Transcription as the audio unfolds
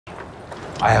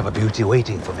I have a beauty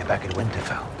waiting for me back in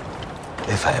Winterfell.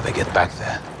 If I ever get back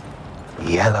there.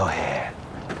 Yellow hair,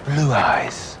 blue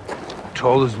eyes.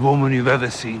 Tallest woman you've ever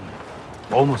seen.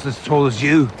 Almost as tall as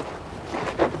you.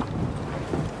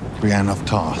 Brienne of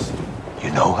Tarth. You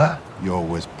know her? You're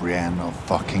with Brienne of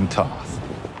fucking Tarth.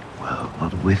 Well,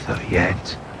 not with her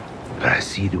yet. But I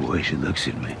see the way she looks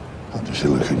at me. How does she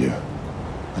look at you?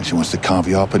 Like she wants to carve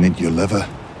you up and eat your liver?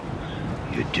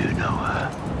 You do know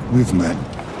her. We've met.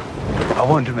 I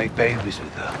want to make babies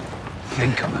with her.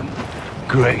 Think of them.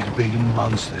 Great big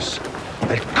monsters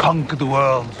that conquer the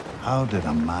world. How did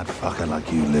a mad fucker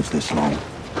like you live this long?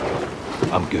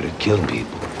 I'm good at killing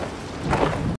people.